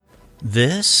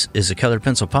This is a Colored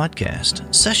Pencil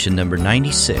Podcast, session number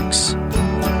 96.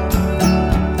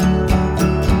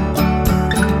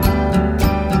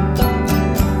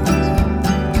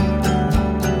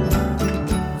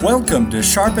 Welcome to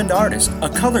Sharpened Artist, a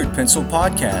Colored Pencil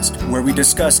Podcast, where we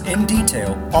discuss in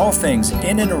detail all things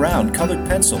in and around colored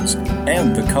pencils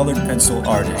and the colored pencil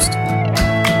artist.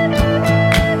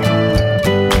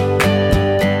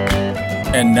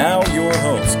 And now your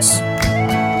hosts,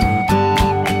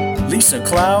 Lisa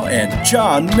Clow and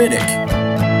John Middick.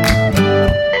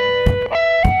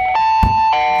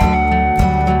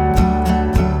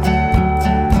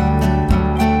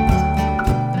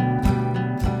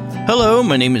 Hello,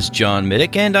 my name is John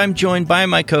Middick, and I'm joined by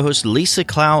my co-host Lisa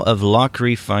Clow of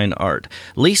Lockery Fine Art.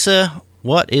 Lisa,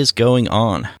 what is going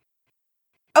on?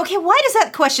 Okay, why does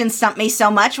that question stump me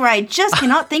so much where I just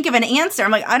cannot think of an answer?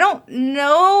 I'm like, I don't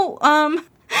know.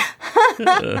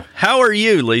 How are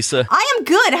you, Lisa? I am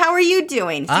good. How are you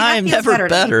doing? See, I'm never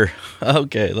better.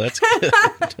 Okay, that's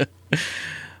good.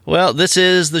 Well, this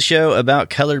is the show about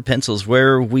colored pencils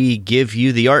where we give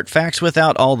you the art facts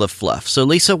without all the fluff. So,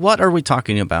 Lisa, what are we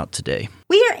talking about today?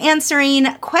 We are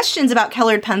answering questions about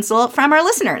colored pencil from our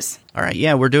listeners. All right,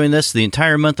 yeah, we're doing this the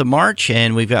entire month of March,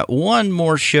 and we've got one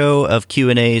more show of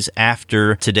Q&As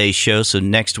after today's show. So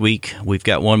next week, we've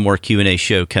got one more Q&A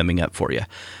show coming up for you.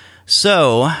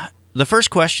 So the first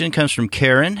question comes from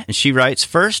Karen, and she writes,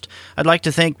 "First, I'd like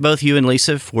to thank both you and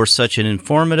Lisa for such an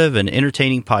informative and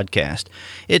entertaining podcast.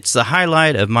 It's the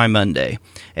highlight of my Monday,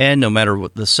 and no matter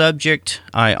what the subject,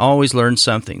 I always learn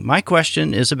something. My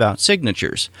question is about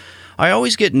signatures. I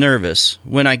always get nervous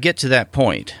when I get to that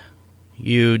point.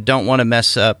 You don't want to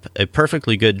mess up a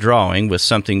perfectly good drawing with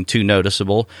something too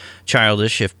noticeable,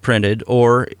 childish if printed,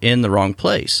 or in the wrong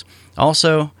place.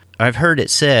 Also, I've heard it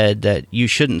said that you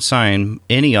shouldn't sign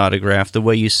any autograph the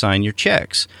way you sign your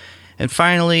checks. And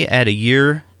finally, add a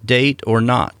year, date, or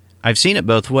not. I've seen it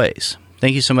both ways.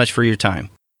 Thank you so much for your time."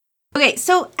 Okay,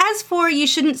 so as for you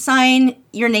shouldn't sign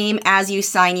your name as you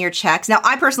sign your checks. Now,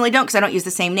 I personally don't because I don't use the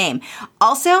same name.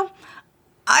 Also,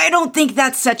 I don't think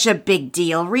that's such a big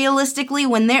deal. Realistically,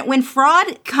 when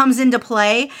fraud comes into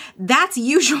play, that's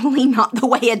usually not the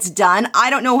way it's done. I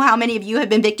don't know how many of you have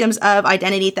been victims of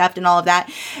identity theft and all of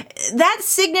that. That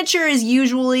signature is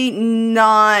usually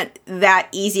not that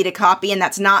easy to copy, and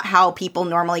that's not how people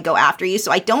normally go after you.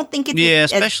 So I don't think it's... Yeah,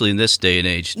 especially in this day and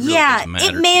age. It really doesn't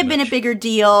matter it may have been a bigger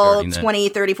deal 20,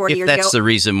 30, 40 years ago. If that's the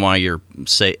reason why you're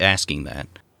asking that.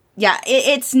 Yeah,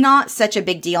 it's not such a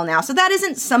big deal now. So that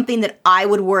isn't something that I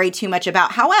would worry too much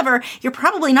about. However, you're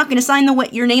probably not going to sign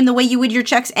your name the way you would your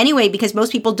checks anyway, because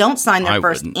most people don't sign their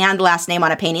first and last name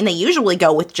on a painting. They usually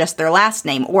go with just their last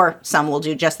name, or some will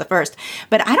do just the first.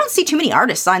 But I don't see too many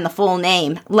artists sign the full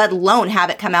name, let alone have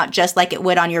it come out just like it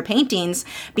would on your paintings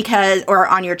or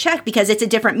on your check, because it's a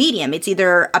different medium. It's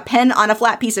either a pen on a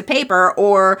flat piece of paper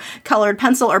or colored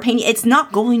pencil or painting. It's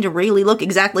not going to really look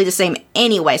exactly the same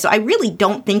anyway. So I really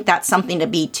don't think that's something to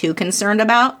be too concerned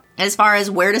about. As far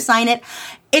as where to sign it,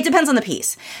 it depends on the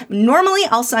piece. Normally,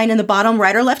 I'll sign in the bottom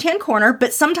right or left-hand corner,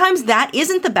 but sometimes that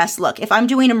isn't the best look. If I'm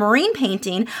doing a marine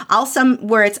painting,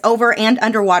 where it's over and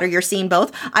underwater, you're seeing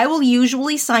both, I will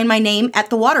usually sign my name at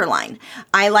the waterline.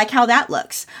 I like how that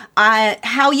looks.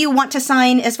 How you want to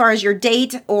sign as far as your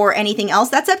date or anything else,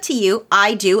 that's up to you.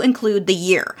 I do include the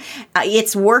year.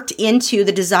 It's worked into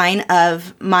the design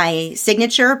of my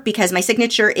signature because my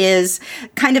signature is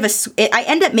kind of I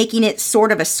end up making it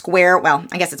sort of a square. Well,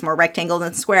 I guess it's more rectangle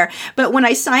than square, but when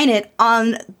I sign it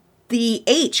on the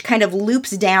H kind of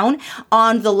loops down.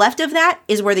 On the left of that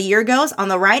is where the year goes. On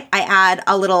the right, I add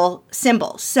a little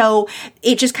symbol. So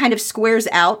it just kind of squares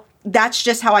out. That's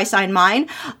just how I sign mine.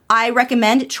 I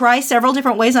recommend try several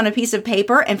different ways on a piece of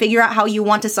paper and figure out how you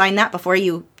want to sign that before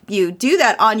you do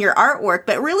that on your artwork,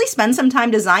 but really spend some time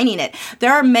designing it.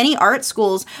 There are many art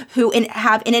schools who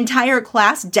have an entire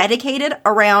class dedicated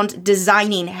around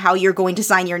designing how you're going to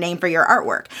sign your name for your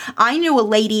artwork. I knew a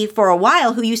lady for a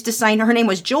while who used to sign, her name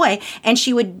was Joy, and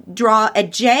she would draw a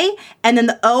J, and then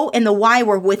the O and the Y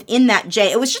were within that J.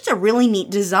 It was just a really neat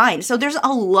design. So there's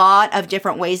a lot of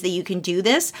different ways that you can do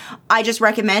this. I just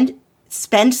recommend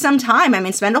spend some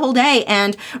time. Spend a whole day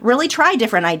and really try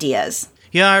different ideas.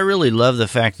 Yeah, I really love the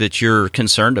fact that you're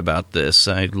concerned about this.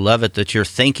 I love it that you're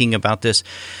thinking about this,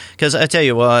 because I tell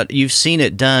you what, you've seen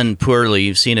it done poorly.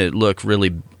 You've seen it look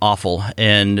really awful,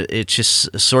 and it's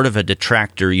just sort of a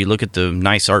detractor. You look at the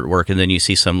nice artwork, and then you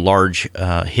see some large,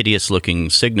 hideous-looking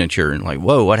signature, and like,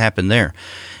 whoa, what happened there?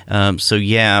 So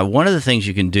yeah, one of the things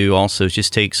you can do also is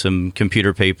just take some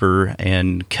computer paper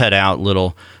and cut out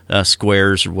little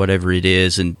squares or whatever it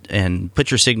is, and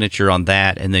put your signature on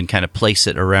that, and then kind of place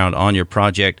it around on your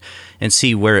project and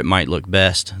see where it might look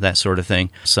best, that sort of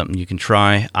thing. Something you can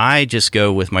try. I just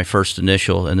go with my first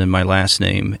initial and then my last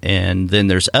name, and then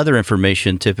there's other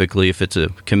information, typically if it's a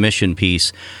commission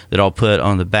piece, that I'll put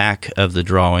on the back of the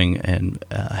drawing and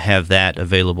have that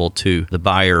available to the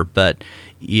buyer. But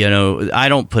I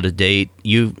don't put a date.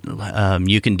 You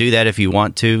can do that if you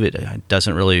want to. It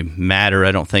doesn't really matter,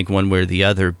 I don't think, one way or the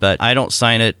other. But I don't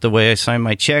sign it the way I sign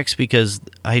my checks, because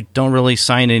I don't really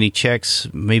sign any checks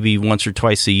maybe once or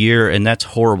twice a year, and that's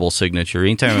horrible signature.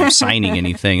 Anytime I'm signing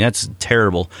anything, that's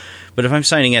terrible. But if I'm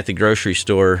signing at the grocery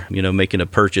store, making a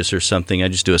purchase or something, I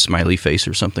just do a smiley face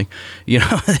or something.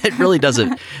 It really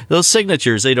doesn't. Those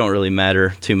signatures, they don't really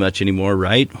matter too much anymore,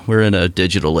 right? We're in a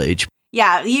digital age.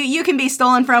 Yeah, you can be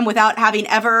stolen from without having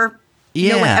ever...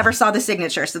 Yeah. No one ever saw the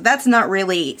signature, so that's not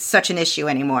really such an issue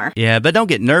anymore. Yeah, but don't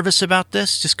get nervous about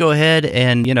this. Just go ahead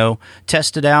and,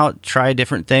 test it out, try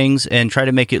different things, and try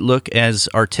to make it look as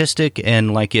artistic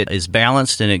and like it is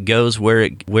balanced and it goes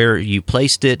where you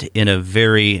placed it in a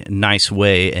very nice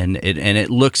way, and it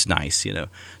looks nice,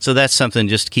 So that's something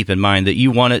just to keep in mind, that you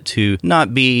want it to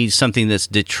not be something that's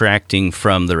detracting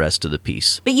from the rest of the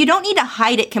piece. But you don't need to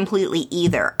hide it completely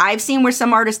either. I've seen where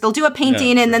some artists, they'll do a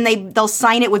painting and then they'll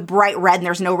sign it with bright red, and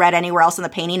there's no red anywhere else in the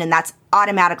painting, and that's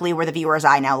automatically where the viewer's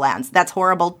eye now lands. That's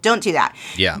horrible. Don't do that.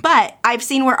 Yeah. But I've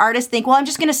seen where artists think, well, I'm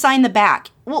just going to sign the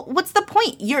back. Well, what's the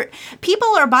point? People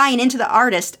are buying into the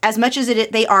artist as much as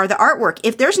they are the artwork.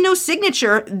 If there's no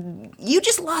signature, you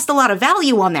just lost a lot of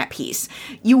value on that piece.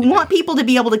 You want people to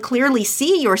be able to clearly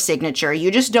see your signature.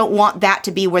 You just don't want that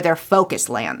to be where their focus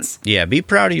lands. Yeah, be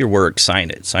proud of your work.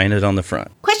 Sign it. Sign it on the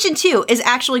front. Question 2 is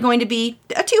actually going to be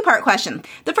a 2-part question.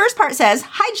 The first part says,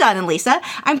 "Hi, John and Lisa.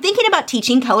 I'm thinking about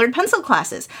teaching colored pencil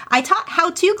classes. I taught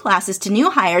how-to classes to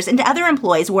new hires and to other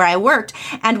employees where I worked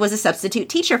and was a substitute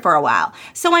teacher for a while.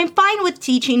 So I'm fine with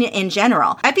teaching in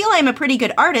general. I feel I'm a pretty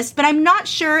good artist, but I'm not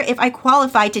sure if I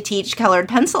qualify to teach colored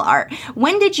pencil art.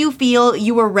 When did you feel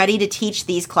you were ready to teach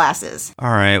these classes?"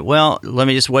 All right. Well, let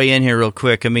me just weigh in here real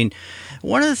quick. I mean,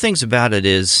 one of the things about it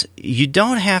is you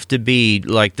don't have to be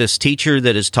like this teacher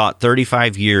that has taught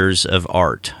 35 years of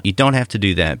art. You don't have to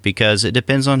do that, because it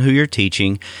depends on who you're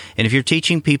teaching. And if you're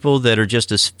teaching people that are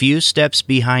just a few steps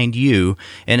behind you,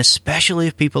 and especially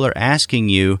if people are asking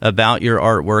you about your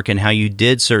artwork and how you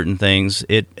did certain things,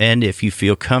 and if you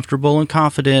feel comfortable and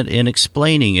confident in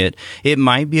explaining it, it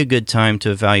might be a good time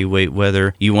to evaluate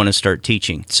whether you want to start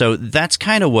teaching. So that's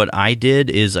kind of what I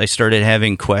did, is I started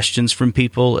having questions from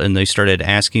people, and they started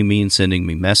asking me and sending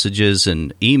me messages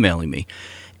and emailing me.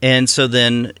 And so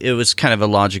then it was kind of a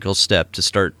logical step to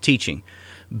start teaching.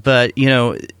 But,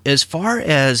 as far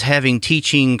as having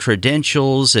teaching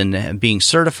credentials and being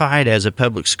certified as a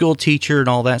public school teacher and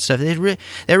all that stuff,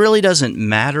 that really doesn't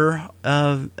matter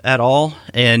at all.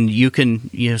 And you can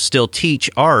still teach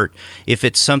art if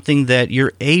it's something that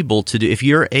you're able to do. If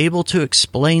you're able to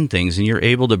explain things and you're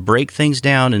able to break things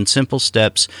down in simple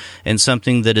steps and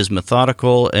something that is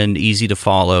methodical and easy to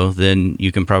follow, then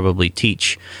you can probably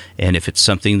teach. And if it's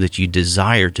something that you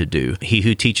desire to do, he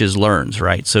who teaches learns,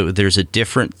 right? So there's a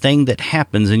different thing that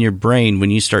happens in your brain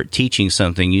when you start teaching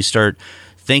something. You start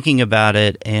thinking about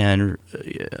it and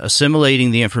assimilating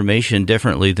the information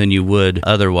differently than you would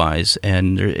otherwise.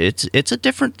 And it's a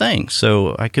different thing.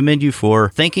 So I commend you for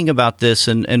thinking about this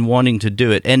and wanting to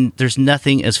do it. And there's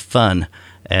nothing as fun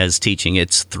as teaching.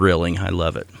 It's thrilling. I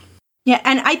love it. Yeah,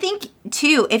 and I think,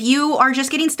 too, if you are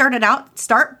just getting started out,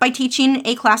 start by teaching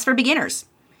a class for beginners.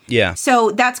 Yeah.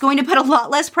 So that's going to put a lot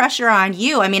less pressure on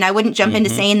you. I mean, I wouldn't jump into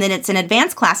saying that it's an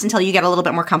advanced class until you get a little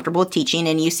bit more comfortable with teaching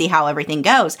and you see how everything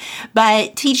goes.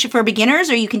 But teach for beginners,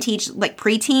 or you can teach like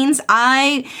preteens.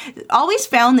 I always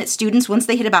found that students, once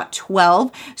they hit about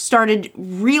 12, started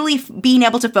really being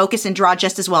able to focus and draw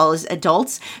just as well as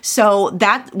adults. So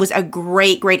that was a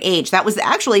great, great age. That was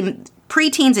actually...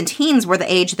 preteens and teens were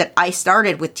the age that I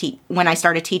started with when I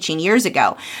started teaching years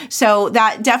ago. So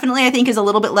that definitely, I think, is a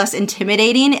little bit less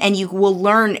intimidating, and you will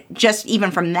learn just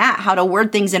even from that how to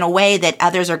word things in a way that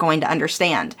others are going to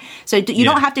understand. So you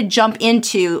don't have to jump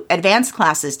into advanced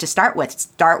classes to start with.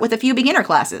 Start with a few beginner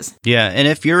classes. Yeah, and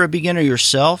if you're a beginner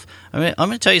yourself, I mean, I'm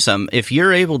going to tell you something. If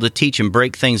you're able to teach and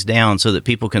break things down so that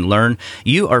people can learn,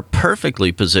 you are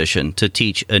perfectly positioned to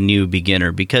teach a new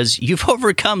beginner, because you've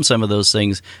overcome some of those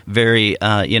things very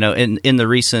in the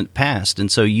recent past.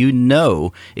 And so you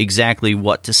know exactly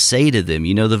what to say to them.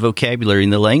 You know the vocabulary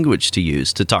and the language to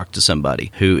use to talk to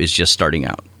somebody who is just starting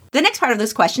out. The next part of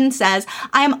this question says,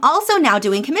 I am also now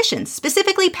doing commissions,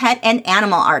 specifically pet and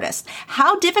animal artists.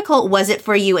 How difficult was it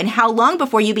for you and how long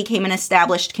before you became an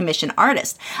established commission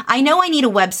artist? I know I need a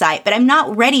website, but I'm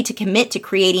not ready to commit to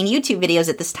creating YouTube videos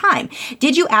at this time.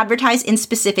 Did you advertise in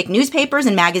specific newspapers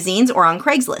and magazines or on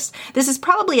Craigslist? This is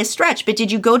probably a stretch, but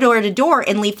did you go door to door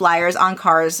and leave flyers on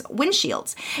cars'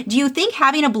 windshields? Do you think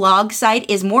having a blog site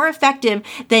is more effective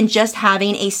than just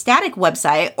having a static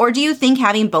website, or do you think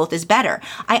having both is better?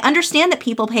 I understand that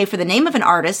people pay for the name of an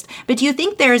artist, but do you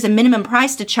think there is a minimum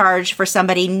price to charge for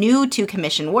somebody new to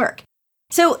commission work?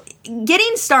 So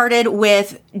getting started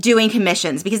with doing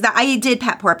commissions, because I did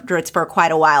pet portraits for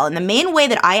quite a while. And the main way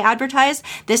that I advertised,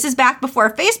 this is back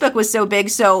before Facebook was so big.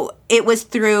 So it was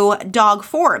through dog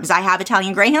forums. I have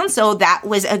Italian Greyhounds, so that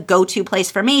was a go-to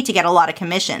place for me to get a lot of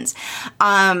commissions.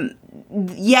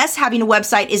 Yes, having a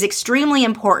website is extremely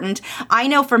important. I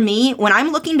know for me, when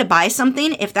I'm looking to buy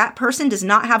something, if that person does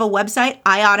not have a website,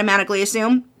 I automatically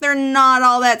assume they're not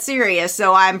all that serious,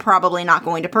 so I'm probably not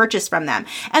going to purchase from them.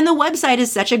 And the website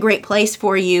is such a great place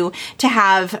for you to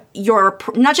have your,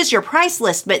 not just your price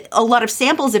list, but a lot of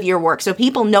samples of your work so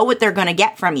people know what they're going to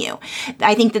get from you.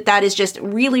 I think that that is just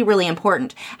really, really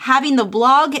important. Having the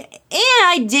blog, and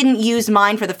I didn't use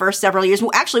mine for the first several years.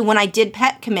 Well, actually, when I did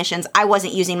pet commissions, I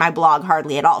wasn't using my blog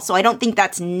hardly at all. So I don't think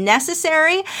that's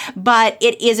necessary, but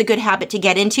it is a good habit to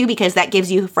get into because that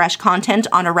gives you fresh content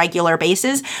on a regular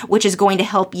basis, which is going to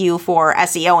help you for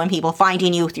SEO and people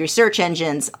finding you through search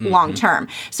engines long term.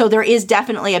 So there is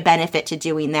definitely a benefit to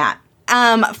doing that.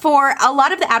 For a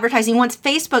lot of the advertising, once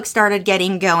Facebook started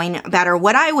getting going better,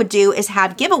 what I would do is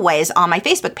have giveaways on my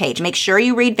Facebook page. Make sure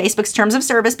you read Facebook's terms of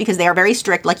service because they are very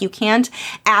strict. Like you can't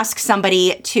ask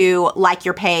somebody to like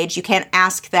your page. You can't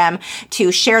ask them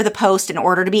to share the post in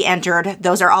order to be entered.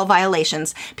 Those are all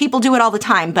violations. People do it all the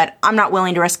time, but I'm not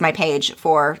willing to risk my page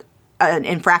for an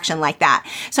infraction like that.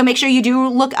 So make sure you do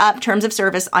look up terms of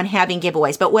service on having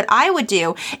giveaways. But what I would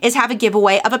do is have a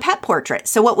giveaway of a pet portrait.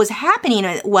 So what was happening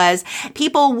was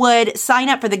people would sign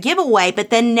up for the giveaway, but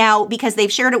then now because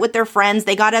they've shared it with their friends,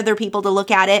 they got other people to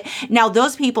look at it. Now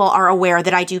those people are aware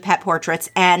that I do pet portraits,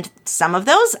 and some of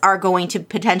those are going to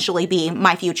potentially be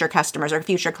my future customers or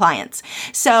future clients.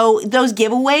 So those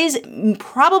giveaways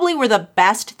probably were the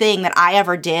best thing that I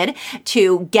ever did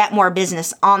to get more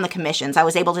business on the commissions. I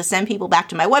was able to send people back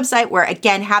to my website where,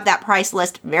 again, have that price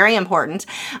list, very important.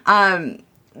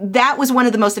 That was one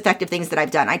of the most effective things that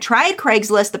I've done. I tried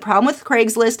Craigslist. The problem with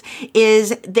Craigslist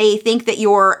is they think that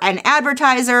you're an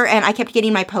advertiser, and I kept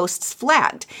getting my posts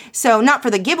flagged. So not for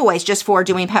the giveaways, just for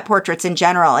doing pet portraits in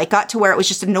general. It got to where it was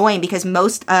just annoying because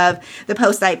most of the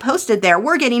posts I posted there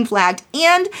were getting flagged,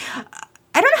 and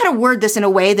I don't know how to word this in a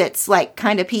way that's like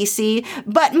kind of PC,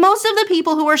 but most of the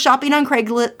people who are shopping on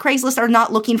Craigslist are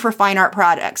not looking for fine art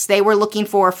products. They were looking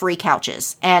for free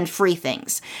couches and free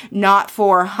things, not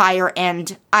for higher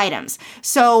end items.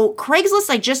 So Craigslist,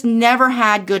 I just never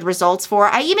had good results for.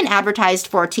 I even advertised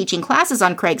for teaching classes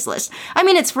on Craigslist. I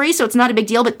mean, it's free, so it's not a big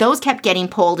deal, but those kept getting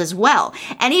pulled as well.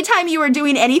 Anytime you were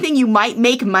doing anything you might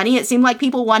make money, it seemed like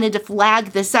people wanted to flag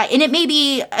the site. And it may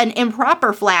be an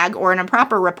improper flag or an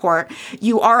improper report.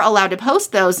 You are allowed to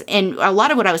post those, and a lot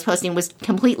of what I was posting was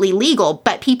completely legal,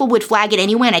 but people would flag it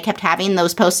anyway, and I kept having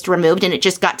those posts removed, and it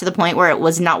just got to the point where it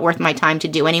was not worth my time to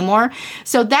do anymore.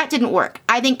 So that didn't work.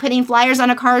 I think putting flyers on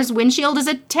a car's windshield is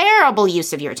a terrible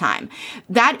use of your time.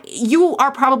 That you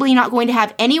are probably not going to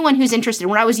have anyone who's interested.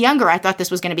 When I was younger, I thought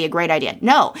this was going to be a great idea.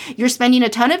 No, you're spending a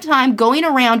ton of time going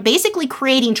around basically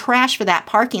creating trash for that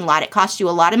parking lot. It costs you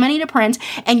a lot of money to print,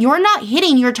 and you're not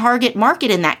hitting your target market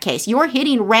in that case. You're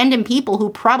hitting random people who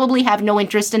probably have no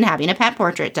interest in having a pet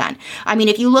portrait done. I mean,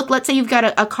 if you look, let's say you've got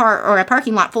a car or a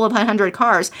parking lot full of 100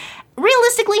 cars,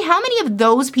 realistically, how many of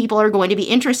those people are going to be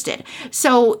interested?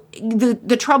 So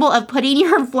the trouble of putting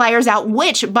your flyers out,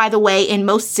 which, by the way, in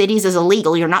most cities is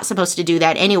illegal. You're not supposed to do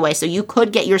that anyway, so you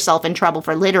could get yourself in trouble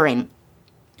for littering.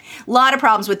 A lot of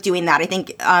problems with doing that. I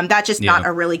think that's just not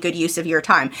a really good use of your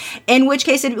time. In which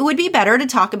case, it would be better to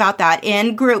talk about that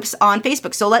in groups on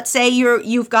Facebook. So let's say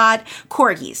you've got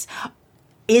corgis.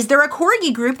 Is there a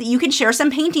corgi group that you can share some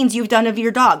paintings you've done of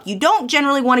your dog? You don't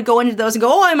generally want to go into those and go,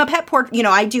 oh, I'm a pet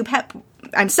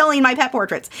I'm selling my pet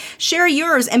portraits. Share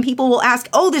yours, and people will ask,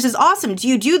 oh, this is awesome. Do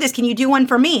you do this? Can you do one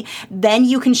for me? Then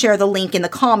you can share the link in the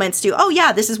comments to, oh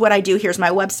yeah, this is what I do. Here's my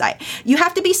website. You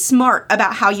have to be smart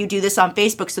about how you do this on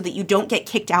Facebook so that you don't get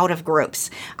kicked out of groups.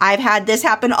 I've had this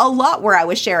happen a lot where I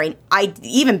was sharing.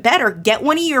 Even better, get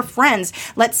one of your friends.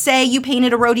 Let's say you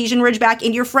painted a Rhodesian Ridgeback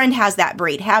and your friend has that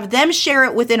breed. Have them share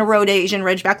it within a Rhodesian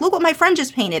Ridgeback. Look what my friend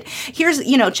just painted. Here's,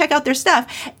 check out their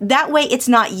stuff. That way it's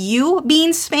not you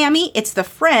being spammy. It's the a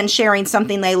friend sharing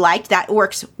something they liked, that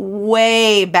works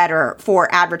way better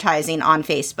for advertising on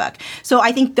Facebook. So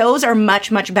I think those are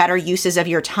much, much better uses of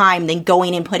your time than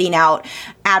going and putting out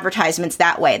advertisements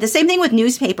that way. The same thing with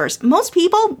newspapers. Most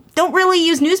people don't really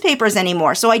use newspapers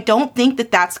anymore. So I don't think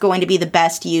that that's going to be the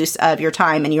best use of your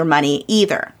time and your money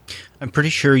either. I'm pretty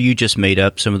sure you just made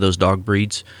up some of those dog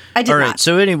breeds. I did All right, not.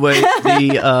 so anyway,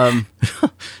 the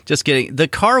just kidding. The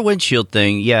car windshield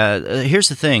thing, here's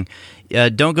the thing.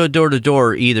 Don't go door to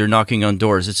door either knocking on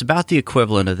doors. It's about the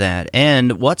equivalent of that.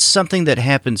 And what's something that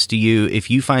happens to you if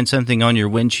you find something on your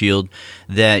windshield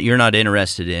that you're not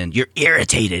interested in? You're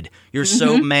irritated. You're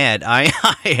so mad. I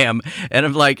am. And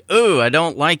I'm like, ooh, I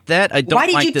don't like that. I don't Why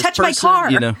did like you this touch person. my car?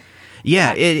 You know.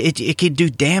 Yeah, it can do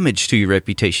damage to your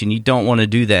reputation. You don't want to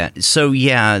do that. So,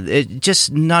 it's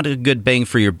just not a good bang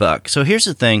for your buck. So here's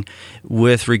the thing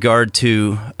with regard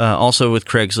to, also with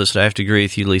Craigslist, I have to agree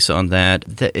with you, Lisa, on that.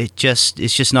 It's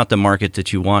just not the market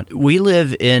that you want. We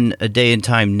live in a day and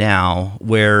time now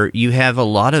where you have a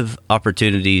lot of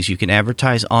opportunities. You can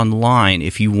advertise online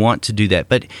if you want to do that.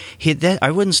 But I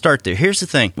wouldn't start there. Here's the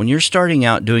thing. When you're starting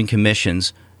out doing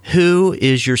commissions, who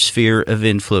is your sphere of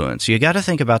influence? You got to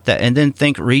think about that, and then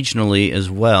think regionally as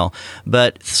well.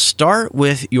 But start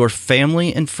with your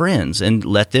family and friends and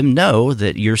let them know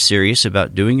that you're serious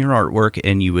about doing your artwork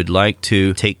and you would like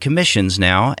to take commissions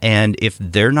now. And if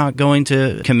they're not going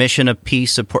to commission a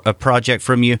piece, a project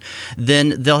from you,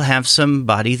 then they'll have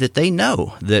somebody that they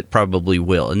know that probably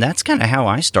will. And that's kind of how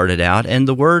I started out. And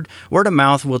the word of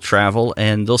mouth will travel,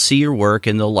 and they'll see your work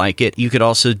and they'll like it. You could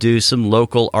also do some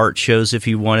local art shows if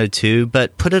you wanted to,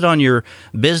 but put it on your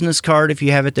business card if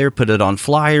you have it there. Put it on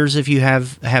flyers if you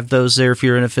have those there if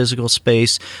you're in a physical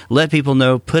space. Let people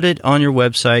know. Put it on your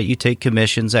website. You take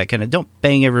commissions, that kind of. Don't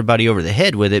bang everybody over the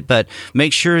head with it, but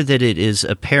make sure that it is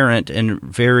apparent and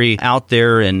very out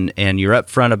there, and you're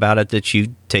upfront about it that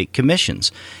you take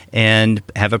commissions, and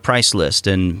have a price list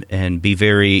and be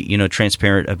very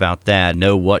transparent about that.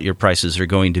 Know what your prices are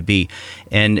going to be.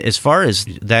 And as far as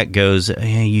that goes,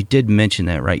 you did mention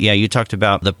that, right? Yeah, you talked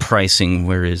about the pricing.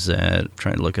 Where is that? I'm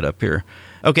trying to look it up here.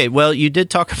 Okay, well, you did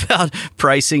talk about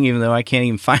pricing, even though I can't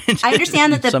even find it. I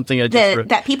understand that something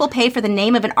that people pay for the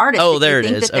name of an artist. Oh, there it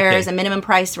is. That there is a minimum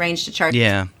price range to charge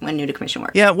when new to commission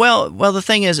work. Yeah, well, the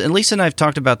thing is, and Lisa and I have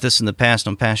talked about this in the past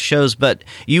on past shows, but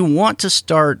you want to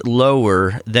start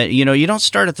lower. That you don't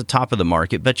start at the top of the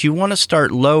market, but you want to start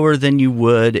lower than you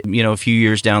would, a few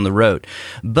years down the road.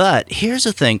 But here's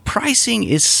the thing: pricing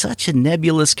is such a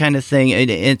nebulous kind of thing.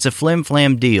 It's a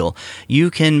flim-flam deal.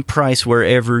 You can price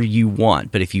wherever you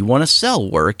want. But if you want to sell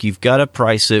work, you've got to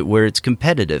price it where it's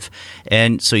competitive.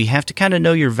 And so you have to kind of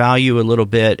know your value a little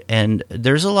bit. And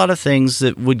there's a lot of things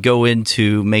that would go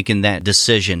into making that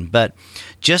decision. But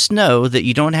just know that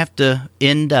you don't have to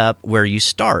end up where you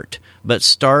start, but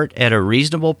start at a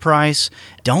reasonable price.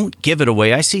 Don't give it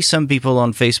away. I see some people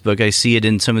on Facebook, I see it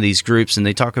in some of these groups, and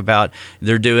they talk about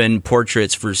they're doing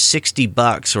portraits for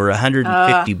 $60 or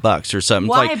 $150 or something.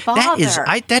 Why like,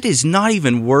 bother? That is not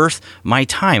even worth my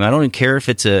time. I don't even care if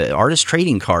it's an artist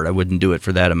trading card. I wouldn't do it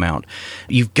for that amount.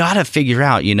 You've got to figure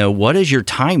out, what is your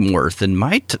time worth? And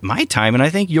my time, and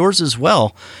I think yours as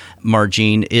well,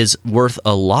 Margine, is worth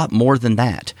a lot more than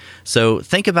that. So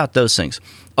think about those things.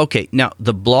 Okay, now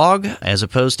the blog, as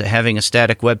opposed to having a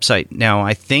static website. Now,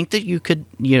 I think that you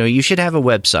should have a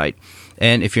website.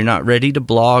 And if you're not ready to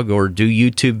blog or do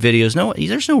YouTube videos,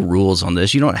 there's no rules on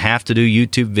this. You don't have to do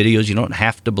YouTube videos. You don't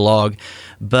have to blog.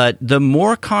 But the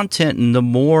more content and the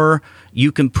more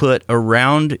you can put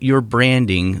around your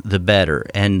branding, the better.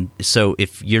 And so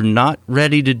if you're not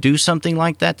ready to do something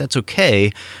like that, that's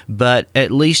okay. But at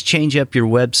least change up your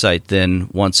website then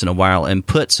once in a while and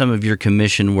put some of your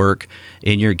commission work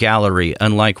in your gallery,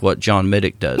 unlike what John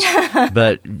Middick does.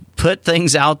 But put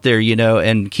things out there,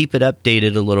 and keep it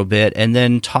updated a little bit, and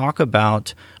then talk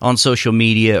about on social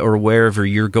media or wherever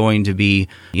you're going to be,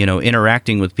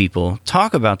 interacting with people,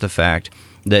 talk about the fact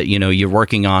that, you're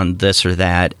working on this or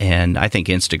that. And I think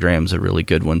Instagram's a really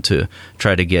good one to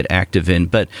try to get active in.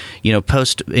 But,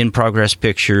 post in progress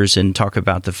pictures and talk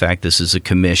about the fact this is a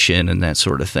commission and that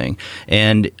sort of thing.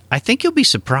 And I think you'll be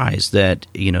surprised that,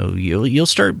 you'll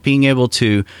start being able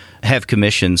to have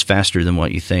commissions faster than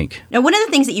what you think. Now, one of the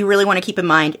things that you really want to keep in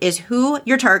mind is who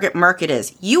your target market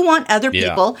is. You want other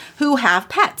people who have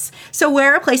pets. So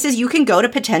where are places you can go to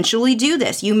potentially do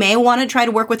this? You may want to try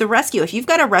to work with a rescue. If you've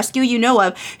got a rescue you know of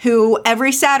of, who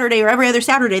every Saturday or every other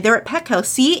Saturday, they're at Petco.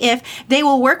 See if they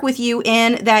will work with you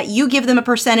in that you give them a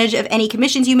percentage of any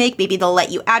commissions you make. Maybe they'll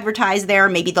let you advertise there.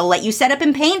 Maybe they'll let you set up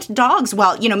and paint dogs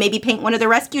while, maybe paint one of the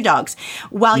rescue dogs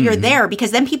while you're there,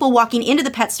 because then people walking into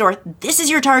the pet store, this is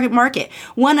your target market.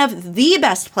 One of the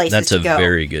best places to go. That's a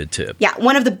very good tip. Yeah,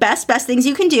 one of the best things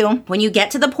you can do when you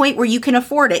get to the point where you can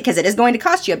afford it, because it is going to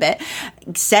cost you a bit,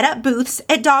 set up booths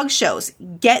at dog shows.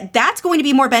 That's going to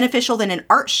be more beneficial than an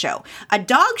art show. A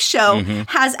dog show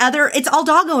has it's all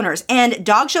dog owners and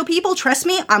dog show people. Trust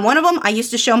me, I'm one of them. I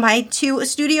used to show my 2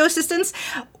 studio assistants.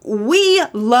 We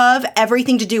love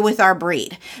everything to do with our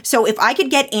breed. So if I could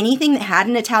get anything that had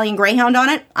an Italian Greyhound on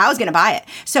it, I was going to buy it.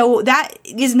 So that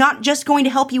is not just going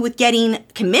to help you with getting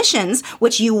commissions,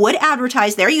 which you would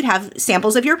advertise there. You'd have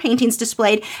samples of your paintings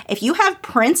displayed. If you have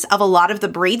prints of a lot of the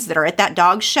breeds that are at that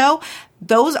dog show,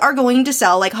 those are going to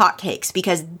sell like hotcakes,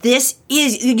 because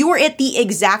you're at the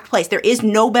exact place. There is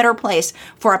no better place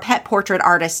for a pet portrait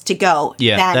artist to go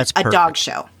than a dog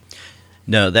show.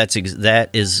 No, that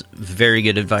is very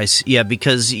good advice. Yeah,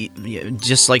 because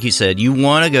just like you said, you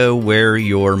want to go where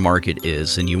your market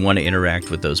is, and you want to interact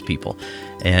with those people,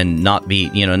 and not be,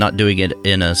 not doing it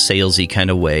in a salesy kind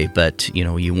of way, but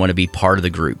you want to be part of the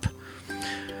group.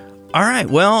 All right,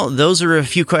 well, those are a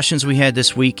few questions we had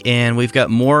this week, and we've got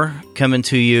more coming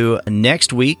to you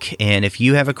next week. And if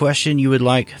you have a question you would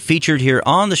like featured here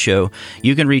on the show,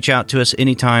 you can reach out to us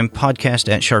anytime,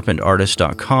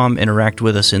 podcast@sharpenedartist.com. Interact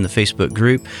with us in the Facebook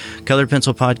group, Colored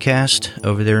Pencil Podcast,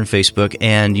 over there in Facebook.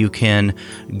 And you can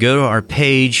go to our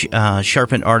page,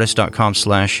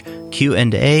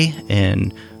 sharpenedartist.com/Q&A,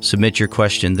 and submit your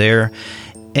question there.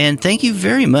 And thank you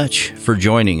very much for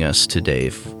joining us today.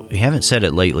 If we haven't said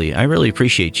it lately, I really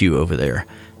appreciate you over there.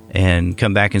 And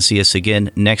come back and see us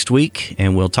again next week,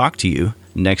 and we'll talk to you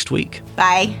next week.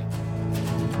 Bye.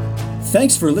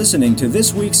 Thanks for listening to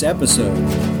this week's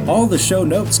episode. All the show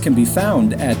notes can be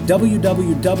found at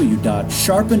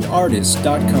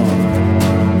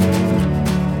www.sharpenedartist.com.